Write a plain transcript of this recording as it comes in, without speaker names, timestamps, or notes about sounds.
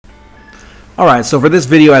Alright, so for this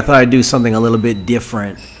video I thought I'd do something a little bit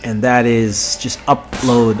different, and that is just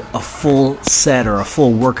upload a full set or a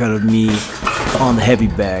full workout of me on the heavy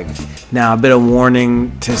bag. Now, a bit of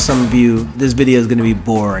warning to some of you, this video is going to be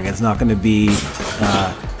boring. It's not going to be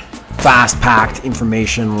fast-packed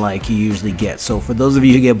information like you usually get. So for those of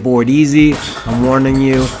you who get bored easy, I'm warning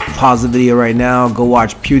you, pause the video right now, go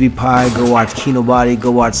watch PewDiePie, go watch Kinobody,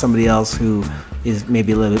 go watch somebody else who is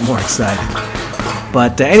maybe a little bit more excited.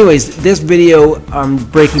 But anyways, this video I'm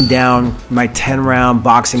breaking down my 10-round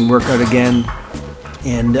boxing workout again,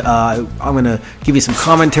 and I'm going to give you some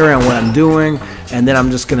commentary on what I'm doing, and then I'm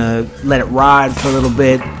just going to let it ride for a little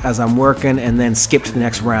bit as I'm working and then skip to the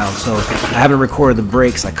next round. So I haven't recorded the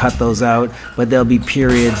breaks, I cut those out, but there'll be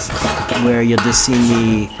periods where you'll just see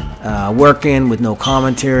me working with no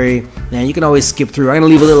commentary, and you can always skip through. I'm going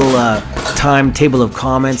to leave a little timetable of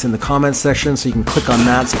comments in the comments section, so you can click on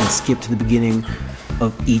that so you can skip to the beginning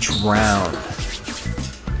of each round.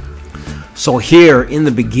 So here in the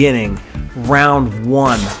beginning, round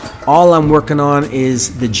one, all I'm working on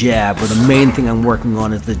is the jab, or the main thing I'm working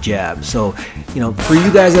on is the jab. So, you know, for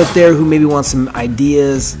you guys out there who maybe want some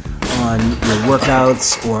ideas on your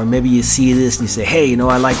workouts, or maybe you see this and you say, hey, you know,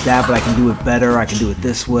 I like that, but I can do it better, I can do it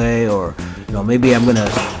this way, or, you know, maybe I'm gonna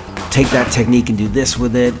take that technique and do this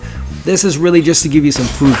with it. This is really just to give you some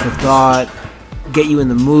food for thought, get you in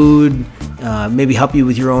the mood, maybe help you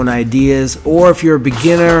with your own ideas. Or if you're a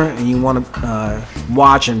beginner and you want to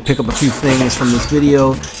watch and pick up a few things from this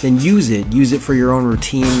video, then use it for your own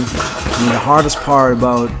routine. I mean, the hardest part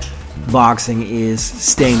about boxing is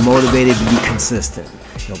staying motivated and be consistent.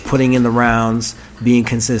 You know, putting in the rounds, being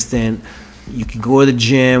consistent. You can go to the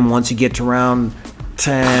gym once you get to round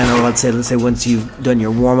 10, or let's say once you've done your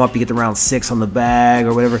warm-up, you get to round 6 on the bag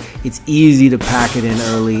or whatever. It's easy to pack it in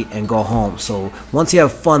early and go home. So once you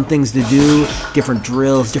have fun things to do, different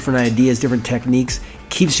drills, different ideas, different techniques,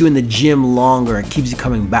 keeps you in the gym longer and keeps you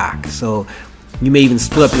coming back. So you may even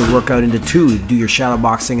split up your workout into two. Do your shadow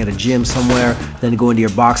boxing at a gym somewhere, then go into your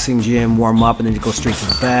boxing gym, warm up, and then you go straight to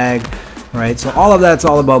the bag. Right? So all of that's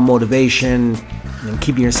all about motivation and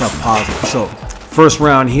keeping yourself positive. So first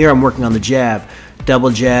round here, I'm working on the jab.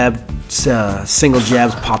 Double jab, single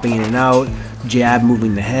jabs popping in and out, jab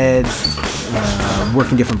moving the head,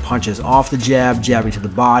 working different punches off the jab, jabbing to the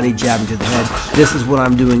body, jabbing to the head. This is what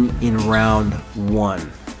I'm doing in round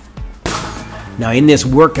one. Now in this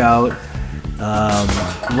workout,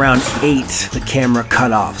 round 8, the camera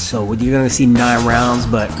cut off. So you're going to see 9 rounds,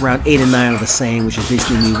 but round 8 and 9 are the same, which is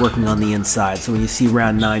basically me working on the inside. So when you see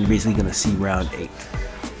round 9, you're basically going to see round 8.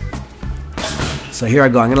 So here I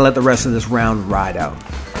go. I'm going to let the rest of this round ride out.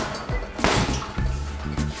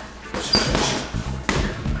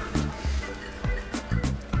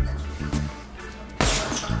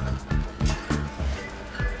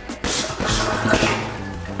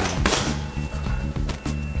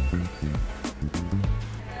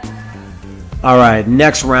 Alright,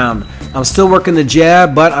 next round. I'm still working the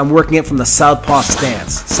jab, but I'm working it from the southpaw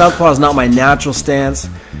stance. Southpaw is not my natural stance.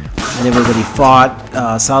 I never really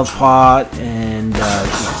fought southpaw and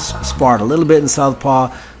sparred a little bit in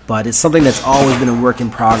southpaw, but it's something that's always been a work in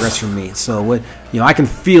progress for me. So what, you know, I can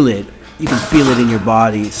feel it. You can feel it in your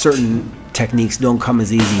body. Certain techniques don't come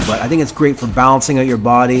as easy, but I think it's great for balancing out your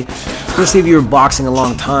body, especially if you're boxing a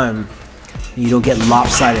long time. You don't get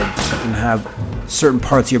lopsided and have certain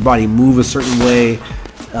parts of your body move a certain way.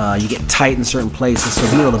 You get tight in certain places, so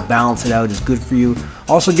being able to balance it out is good for you.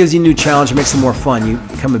 Also gives you a new challenge, it makes it more fun. You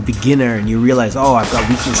become a beginner and you realize, oh, I've got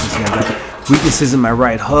weaknesses here. I've got weaknesses in my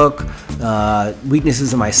right hook,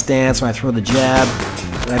 weaknesses in my stance when I throw the jab.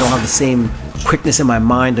 I don't have the same quickness in my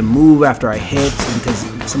mind to move after I hit, because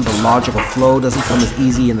some of the logical flow doesn't come as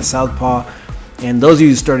easy in the southpaw. And those of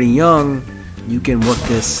you starting young, you can work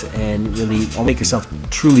this and really make yourself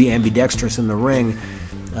truly ambidextrous in the ring.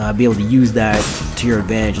 Be able to use that to your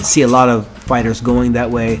advantage. You see a lot of fighters going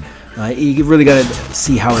that way. You really got to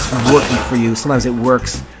see how it's working for you. Sometimes it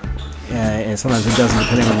works, and sometimes it doesn't,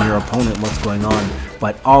 depending on your opponent, what's going on.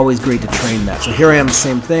 But always great to train that. So here I am, the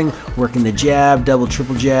same thing, working the jab, double,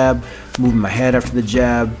 triple jab, moving my head after the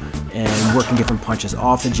jab, and working different punches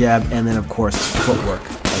off the jab, and then of course footwork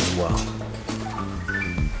as well.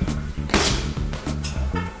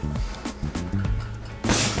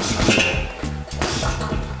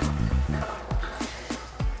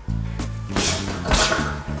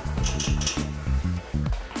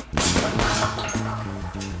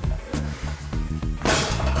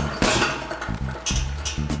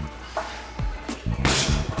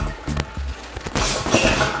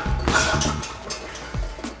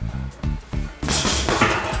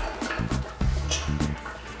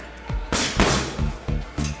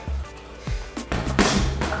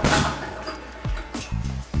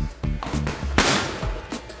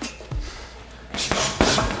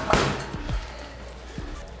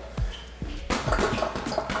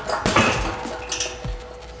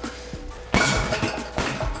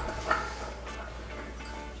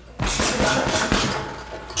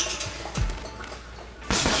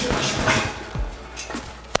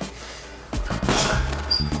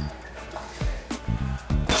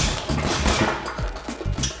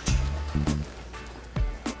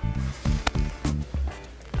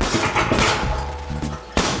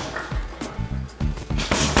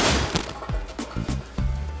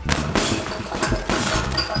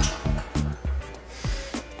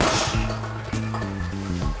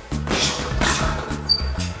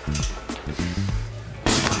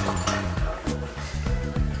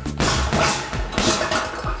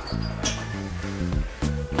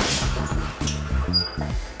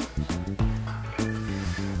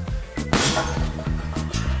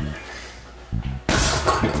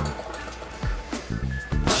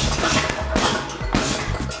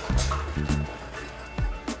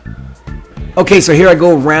 Okay, so here I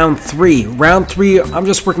go, round three. Round three, I'm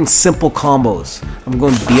just working simple combos. I'm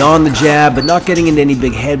going beyond the jab, but not getting into any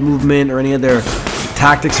big head movement or any other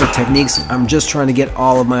tactics or techniques. I'm just trying to get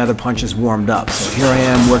all of my other punches warmed up. So here I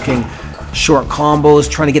am working short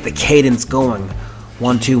combos, trying to get the cadence going.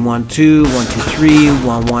 1, 2, 1, 2, 1, 2, 3,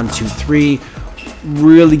 1, 1, 2, 3.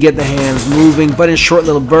 Really get the hands moving, but in short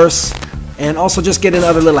little bursts. And also just get in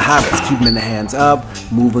other little habits, keeping the hands up,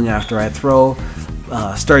 moving after I throw.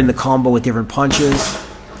 Starting the combo with different punches.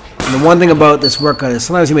 And the one thing about this workout is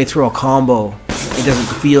sometimes you may throw a combo, it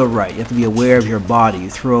doesn't feel right. You have to be aware of your body. You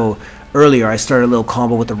throw, earlier I started a little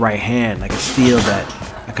combo with the right hand. I could feel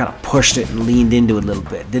that I kind of pushed it and leaned into it a little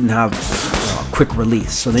bit. Didn't have a quick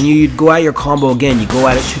release. So then you'd go at your combo again. You go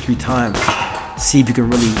at it 2-3 times. See if you can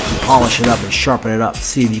really polish it up and sharpen it up.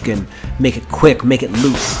 See if you can make it quick, make it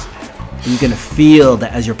loose. And you're going to feel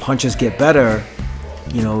that as your punches get better,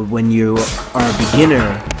 you know, when you are a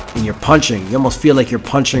beginner and you're punching, you almost feel like you're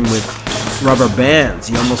punching with rubber bands.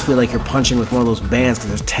 You almost feel like you're punching with one of those bands because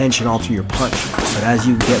there's tension all through your punch. But as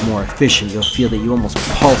you get more efficient, you'll feel that you almost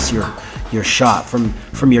pulse your shot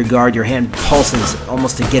from your guard. Your hand pulses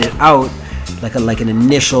almost to get it out, like an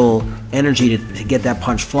initial energy to get that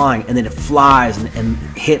punch flying, and then it flies and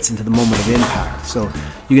hits into the moment of impact. So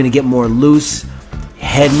you're going to get more loose,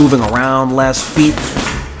 head moving around less, feet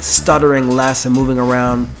stuttering less and moving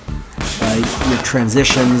around. Your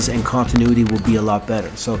transitions and continuity will be a lot better.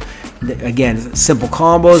 So again, simple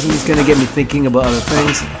combos, and it's going to get me thinking about other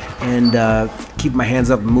things, and keep my hands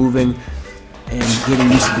up and moving and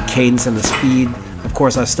getting used to the cadence and the speed. Of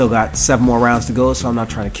course, I've still got 7 more rounds to go, so I'm not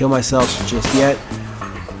trying to kill myself just yet.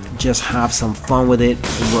 Just have some fun with it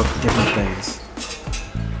and work different things.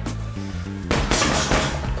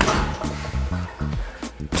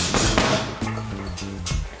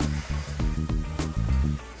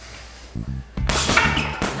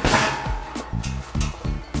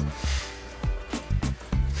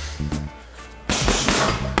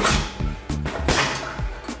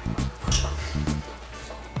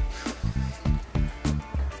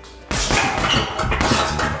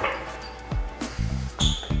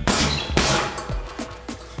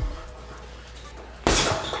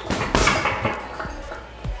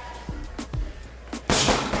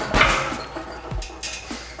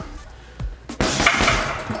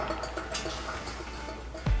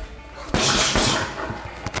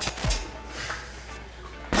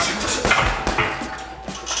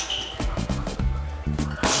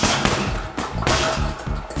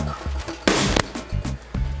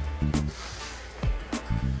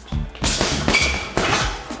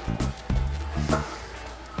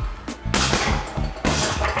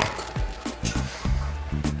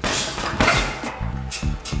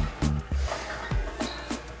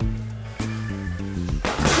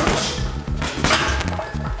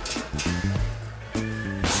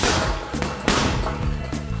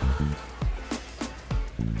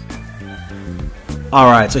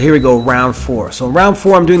 Alright, so here we go, round 4. So round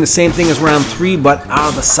 4, I'm doing the same thing as round 3, but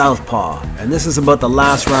out of the southpaw. And this is about the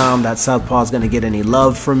last round that southpaw is going to get any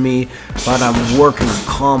love from me. But I'm working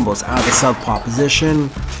combos out of the southpaw position.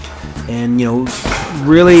 And, you know,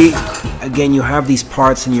 really, again, you have these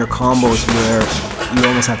parts in your combos where you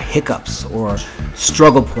almost have hiccups or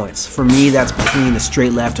struggle points. For me, that's between the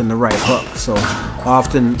straight left and the right hook. So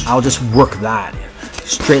often, I'll just work that.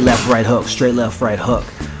 Straight left, right hook, straight left, right hook.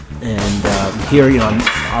 And here, you know, I'm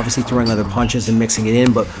obviously throwing other punches and mixing it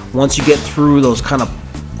in, but once you get through those kind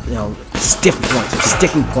of, you know, stiff points or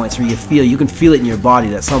sticking points where you can feel it in your body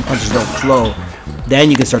that some punches don't flow,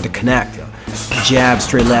 then you can start to connect. You know, jab,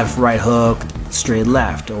 straight left, right hook, straight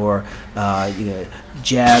left, or you know,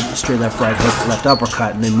 jab, straight left, right hook, left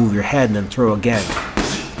uppercut, and then move your head and then throw again.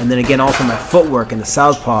 And then again, also my footwork in the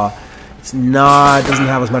southpaw, doesn't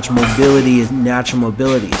have as much mobility as natural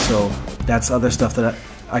mobility, so that's other stuff that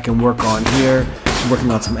I can work on here, working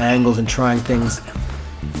on some angles and trying things.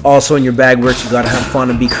 Also in your bag work, you gotta have fun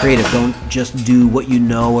and be creative. Don't just do what you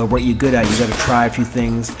know or what you're good at. You gotta try a few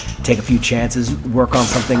things, take a few chances, work on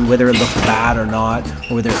something, whether it looks bad or not,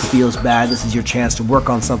 or whether it feels bad. This is your chance to work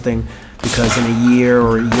on something, because in a year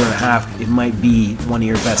or a year and a half, it might be one of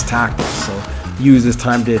your best tactics. So use this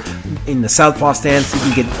time to, in the southpaw stance, you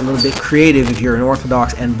can get a little bit creative if you're an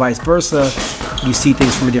orthodox, and vice versa. You see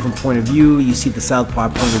things from a different point of view. You see the southpaw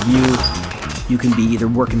point of view. You can be either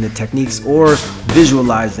working the techniques or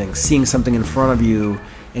visualizing, seeing something in front of you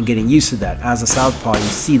and getting used to that. As a southpaw, you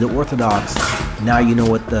see the orthodox. Now you know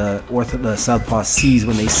what the southpaw sees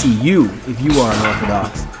when they see you, if you are an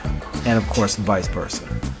orthodox, and of course vice versa.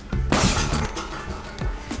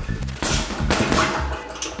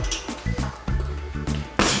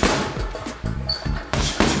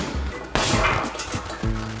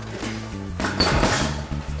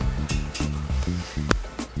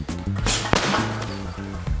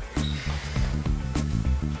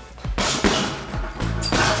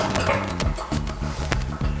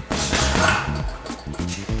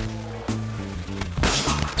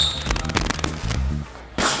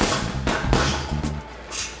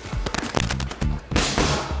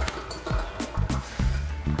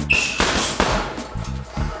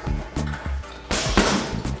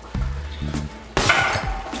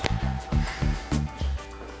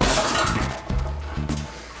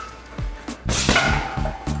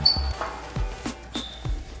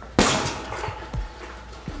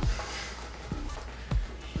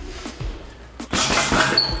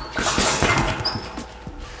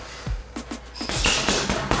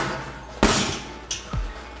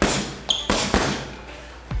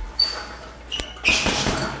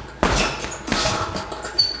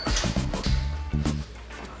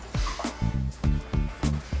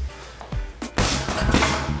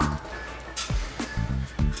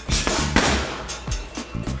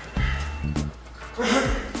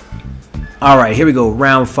 All right, here we go,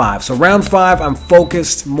 round 5. So round 5, I'm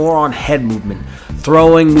focused more on head movement.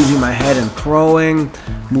 Throwing, moving my head and throwing,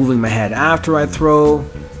 moving my head after I throw.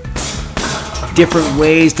 Different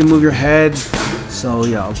ways to move your head. So,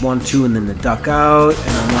 yeah, 1, 2, and then the duck out.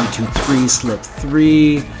 And then 1, 2, 3, slip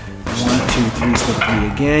 3. 1, 2, 3, slip 3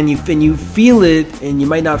 again. You feel it, and you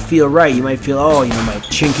might not feel right. You might feel, oh, you know, my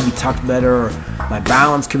chin could be tucked better, or my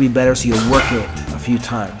balance could be better, so you'll work it a few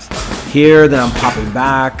times. Here, then I'm popping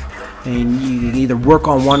back. And you can either work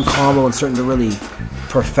on one combo and starting to really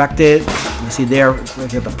perfect it. You see there, I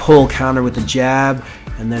get the pull counter with the jab,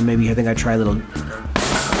 and then maybe I think I try a little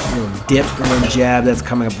dip and then jab that's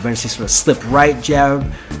coming up eventually, sort of slip right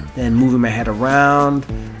jab, then moving my head around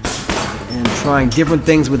and trying different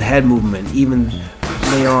things with head movement. Even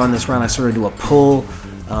later on this round, I sort of do a pull,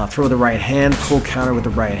 throw the right hand, pull counter with the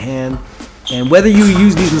right hand. And whether you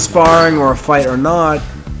use these in sparring or a fight or not,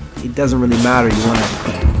 it doesn't really matter. You want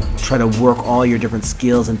to try to work all your different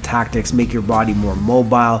skills and tactics, make your body more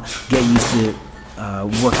mobile, get used to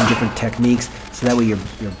working different techniques, so that way your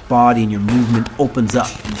body and your movement opens up.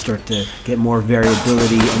 You start to get more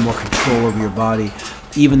variability and more control over your body.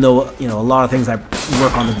 Even though, you know, a lot of things I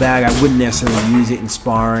work on the bag, I wouldn't necessarily use it in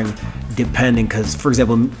sparring, depending, because, for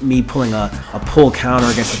example, me pulling a pull counter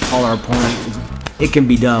against a taller opponent, it can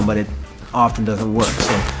be done, but it often doesn't work.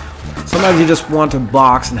 So sometimes you just want to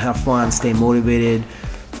box and have fun, stay motivated.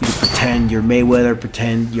 You pretend you're Mayweather,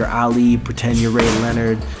 pretend you're Ali, pretend you're Ray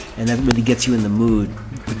Leonard, and that really gets you in the mood.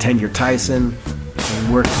 Pretend you're Tyson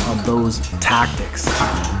and work on those tactics.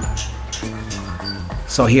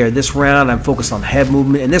 So here, this round, I'm focused on head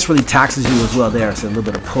movement, and this really taxes you as well there. So a little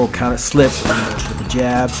bit of pull, counter, slip with the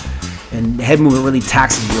jab. And head movement really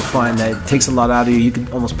taxes you. You'll find that it takes a lot out of you. You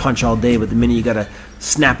can almost punch all day, but the minute you got to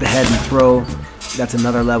snap the head and throw, that's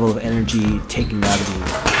another level of energy taking out of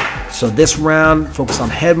you. So this round, focus on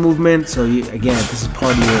head movement. So you, again, if this is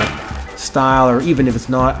part of your style, or even if it's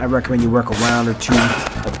not, I recommend you work a round or two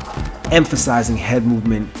of emphasizing head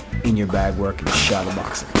movement in your bag work and shadow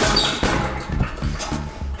boxing.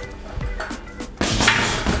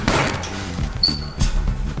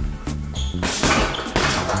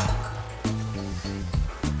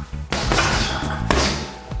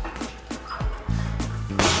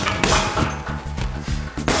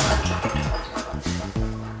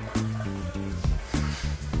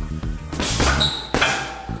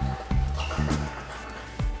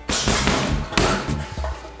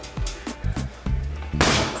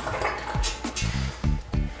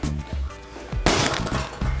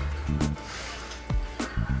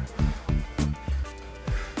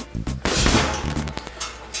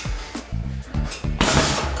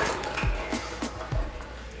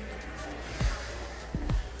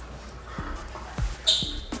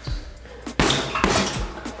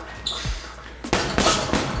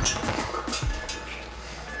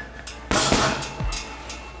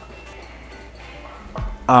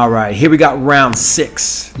 All right, here we got round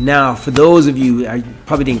 6. Now, for those of you, I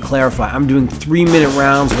probably didn't clarify, I'm doing 3-minute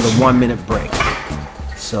rounds with a 1-minute break.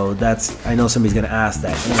 So that's, I know somebody's gonna ask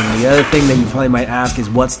that. And the other thing that you probably might ask is,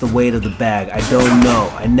 what's the weight of the bag? I don't know.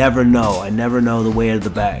 I never know. I never know the weight of the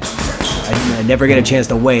bag. I never get a chance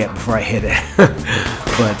to weigh it before I hit it.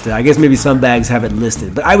 But I guess maybe some bags have it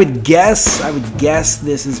listed. But I would guess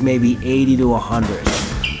this is maybe 80 to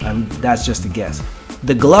 100. That's just a guess.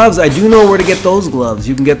 The gloves, I do know where to get those gloves.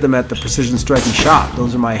 You can get them at the Precision Striking shop.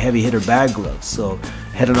 Those are my heavy hitter bag gloves. So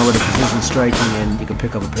head on over to Precision Striking and you can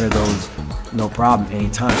pick up a pair of those, no problem,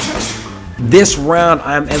 anytime. This round,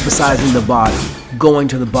 I'm emphasizing the body, going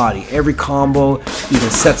to the body. Every combo either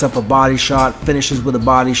sets up a body shot, finishes with a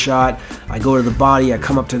body shot. I go to the body, I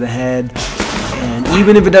come up to the head. And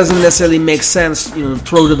even if it doesn't necessarily make sense, you know,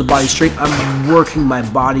 throw to the body straight, I'm working my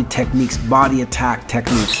body techniques, body attack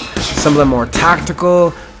techniques. Some of them are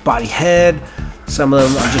tactical, body head. Some of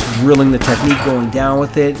them are just drilling the technique, going down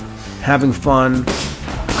with it, having fun,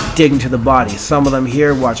 digging to the body. Some of them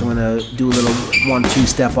here, watch, I'm gonna do a little 1-2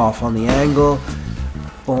 step off on the angle.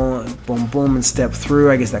 Boom, boom, boom, and step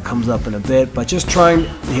through. I guess that comes up in a bit, but just trying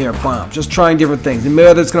here, bam, just trying different things. And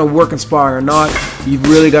whether it's going to work in sparring or not, you've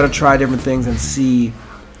really got to try different things and see,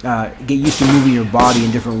 get used to moving your body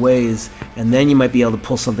in different ways, and then you might be able to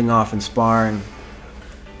pull something off in sparring.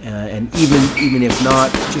 And even if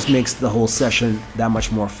not, it just makes the whole session that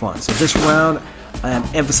much more fun. So this round, I am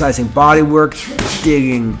emphasizing body work,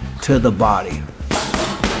 digging to the body.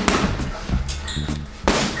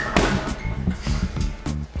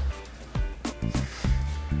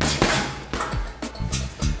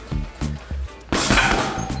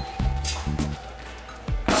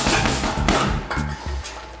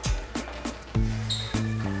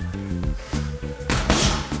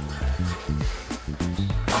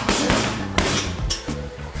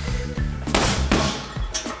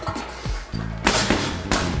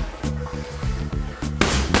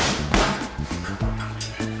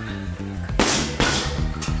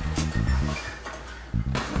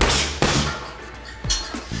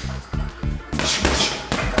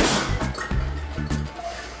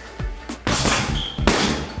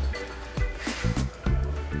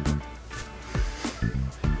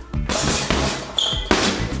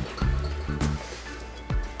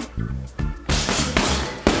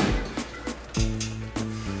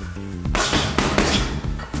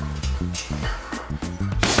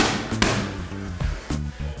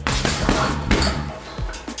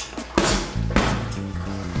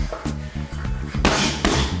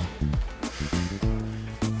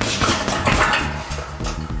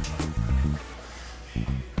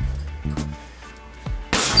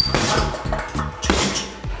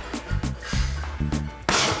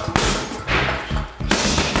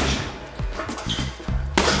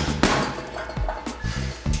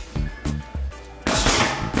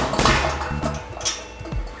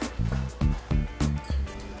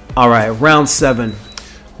 All right, round 7.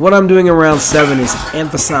 What I'm doing in round 7 is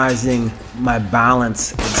emphasizing my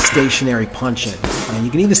balance and stationary punching. And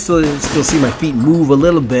you can even still see my feet move a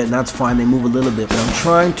little bit, and that's fine, they move a little bit, but I'm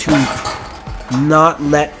trying to not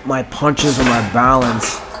let my punches or my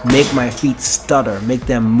balance make my feet stutter, make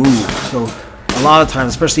them move. So a lot of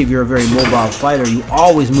times, especially if you're a very mobile fighter, you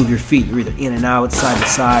always move your feet. You're either in and out, side to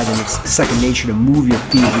side, and it's second nature to move your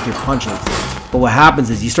feet with your punches. But what happens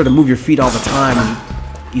is you start to move your feet all the time, and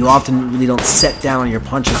you often really don't set down on your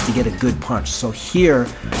punches to get a good punch. So here,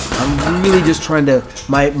 I'm really just trying to,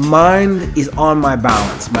 my mind is on my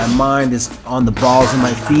balance. My mind is on the balls of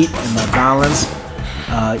my feet and my balance,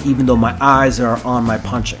 even though my eyes are on my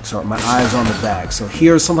punching. So my eyes are on the bag. So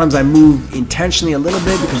here, sometimes I move intentionally a little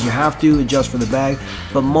bit because you have to adjust for the bag.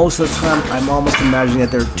 But most of the time, I'm almost imagining that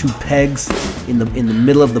there are 2 pegs in the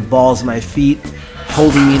middle of the balls of my feet,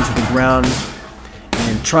 holding me into the ground,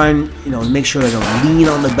 and trying, make sure that I don't lean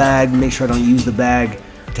on the bag, make sure I don't use the bag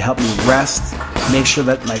to help me rest, make sure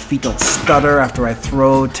that my feet don't stutter after I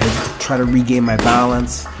throw to try to regain my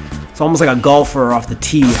balance. It's almost like a golfer off the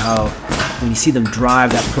tee, how when you see them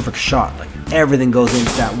drive that perfect shot, like everything goes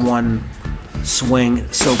into that one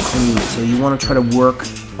swing so clean. So you want to try to work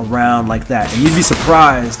around like that. And you'd be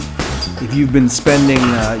surprised if you've been spending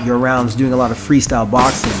your rounds doing a lot of freestyle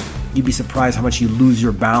boxing, you'd be surprised how much you lose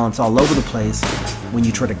your balance all over the place. When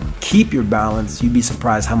you try to keep your balance, you'd be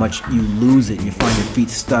surprised how much you lose it. You find your feet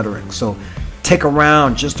stuttering. So take a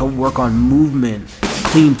round just to work on movement,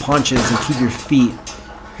 clean punches, and keep your feet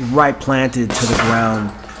right planted to the ground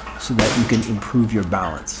so that you can improve your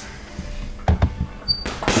balance.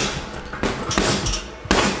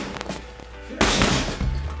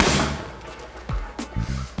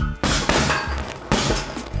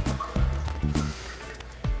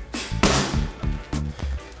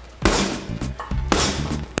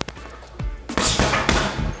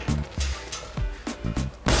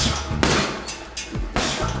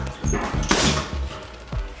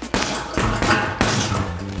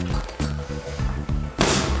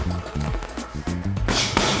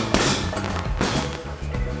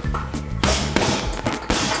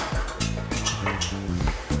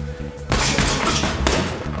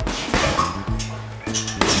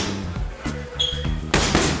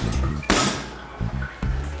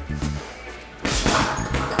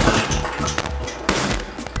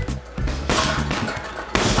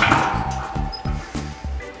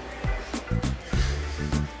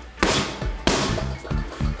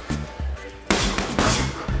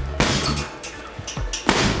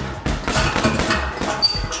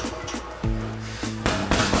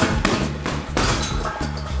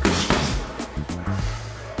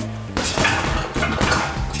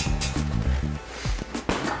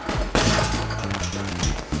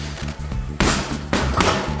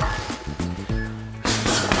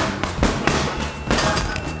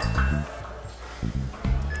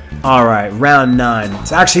 All right, round 9.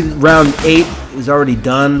 It's actually round 8 is already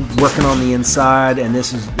done, working on the inside, and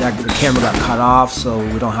this is, the camera got cut off, so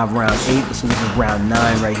we don't have round 8, so this is round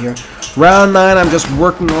 9 right here. Round 9, I'm just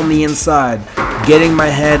working on the inside, getting my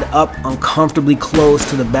head up uncomfortably close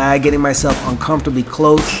to the bag, getting myself uncomfortably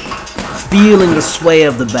close, feeling the sway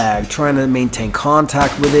of the bag, trying to maintain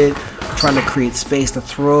contact with it, trying to create space to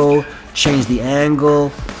throw, change the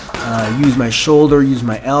angle, use my shoulder, use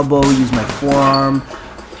my elbow, use my forearm.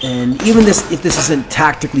 And even if this isn't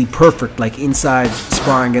tactically perfect, like inside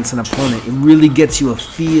sparring against an opponent, it really gets you a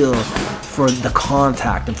feel for the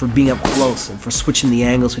contact and for being up close and for switching the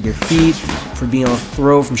angles with your feet, for being able to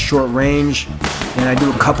throw from short range. And I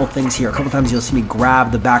do a couple things here. A couple times you'll see me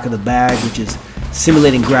grab the back of the bag, which is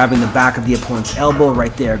simulating grabbing the back of the opponent's elbow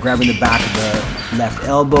right there, grabbing the back of the left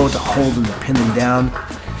elbow to hold them, to pin them down.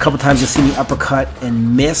 A couple times you'll see me uppercut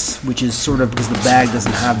and miss, which is sort of because the bag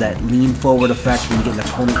doesn't have that lean forward effect when you get an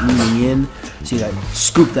opponent leaning in. So you gotta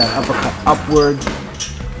scoop that uppercut upward.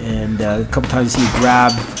 And a couple times you see me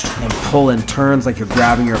grab and pull in turns like you're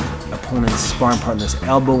grabbing your opponent's sparring partner's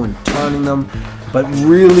elbow and turning them. But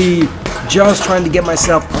really just trying to get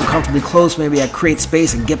myself uncomfortably close. Maybe I create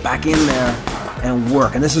space and get back in there and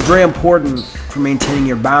work. And this is very important for maintaining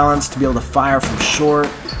your balance, to be able to fire from short,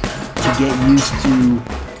 to get used to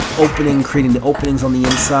opening, creating the openings on the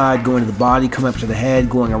inside, going to the body, coming up to the head,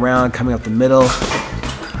 going around, coming up the middle,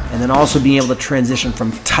 and then also being able to transition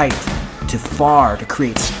from tight to far to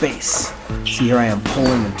create space. See, here I am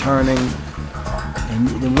pulling and turning. And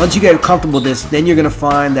then once you get comfortable with this, then you're going to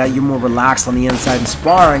find that you're more relaxed on the inside in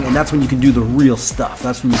sparring, and that's when you can do the real stuff.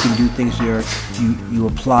 That's when you can do things where you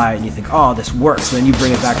apply and you think, oh, this works. So then you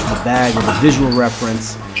bring it back to the bag with a visual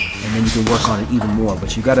reference, and then you can work on it even more.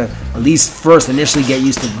 But you got to at least first initially get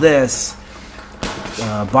used to this,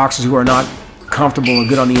 boxers who are not comfortable and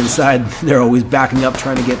good on the inside, they're always backing up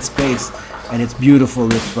trying to get space, and it's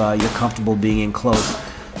beautiful if you're comfortable being in close.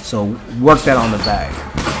 So work that on the bag.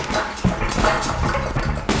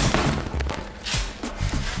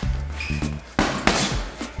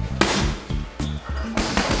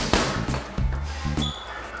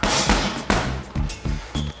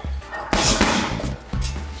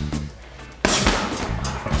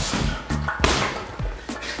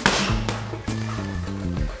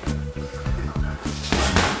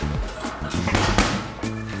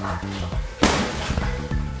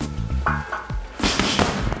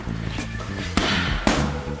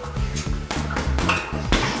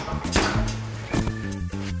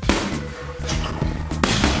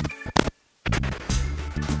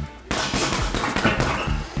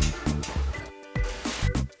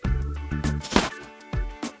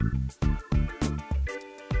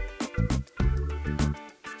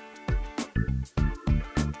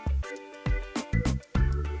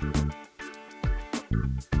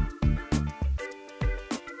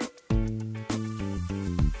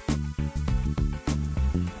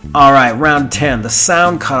 All right, round 10. The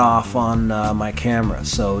sound cut off on my camera,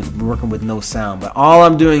 so we're working with no sound. But all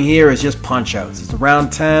I'm doing here is just punch outs. It's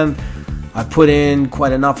round 10. I put in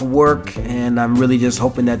quite enough work, and I'm really just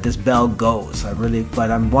hoping that this bell goes.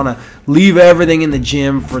 But I want to leave everything in the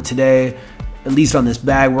gym for today, at least on this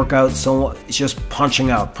bag workout. So it's just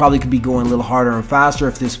punching out. Probably could be going a little harder and faster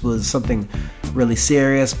if this was something really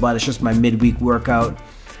serious, but it's just my midweek workout.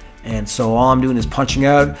 And so all I'm doing is punching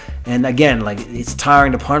out, and again, like, it's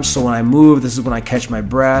tiring to punch, so when I move, this is when I catch my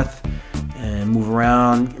breath and move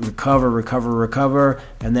around, recover,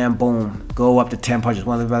 and then boom, go up to 10 punches.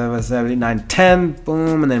 1, 2, 3, 4, 5, 6, 7, 8, 9, 10,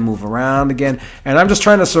 boom, and then move around again. And I'm just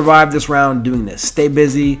trying to survive this round doing this. Stay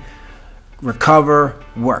busy, recover,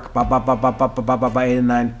 work. 8,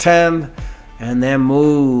 9, 10, and then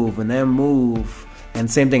move,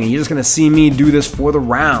 and same thing. And you're just gonna see me do this for the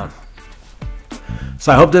round.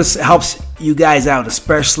 So I hope this helps you guys out,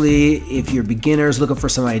 especially if you're beginners looking for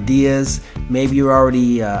some ideas. Maybe you're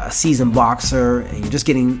already a seasoned boxer and you're just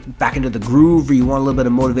getting back into the groove, or you want a little bit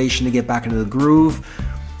of motivation to get back into the groove.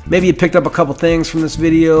 Maybe you picked up a couple things from this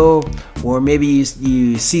video, or maybe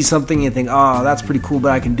you see something and you think, oh, that's pretty cool,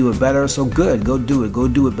 but I can do it better. So good, go do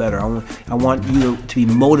it better. I want you to be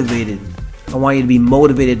motivated. I want you to be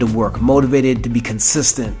motivated to work, motivated to be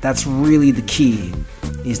consistent. That's really the key,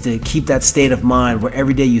 is to keep that state of mind where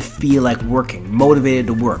every day you feel like working, motivated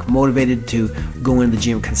to work, motivated to go in the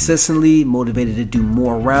gym consistently, motivated to do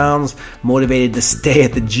more rounds, motivated to stay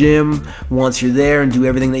at the gym once you're there and do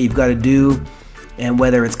everything that you've got to do. And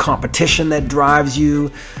whether it's competition that drives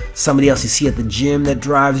you, somebody else you see at the gym that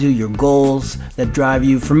drives you, your goals that drive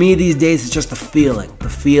you. For me these days, it's just the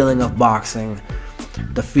feeling of boxing,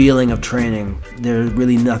 the feeling of training. There's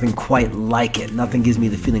really nothing quite like it. Nothing gives me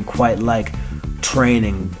the feeling quite like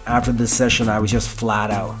training. After this session, I was just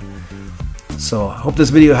flat out. So I hope this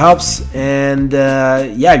video helps, and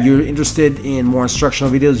yeah, if you're interested in more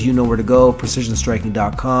instructional videos, you know where to go,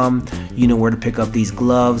 precisionstriking.com. You know where to pick up these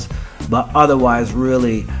gloves. But otherwise,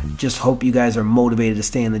 really just hope you guys are motivated to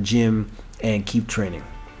stay in the gym and keep training.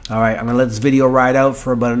 All right, I'm gonna let this video ride out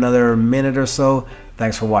for about another minute or so.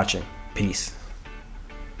 Thanks for watching. Peace.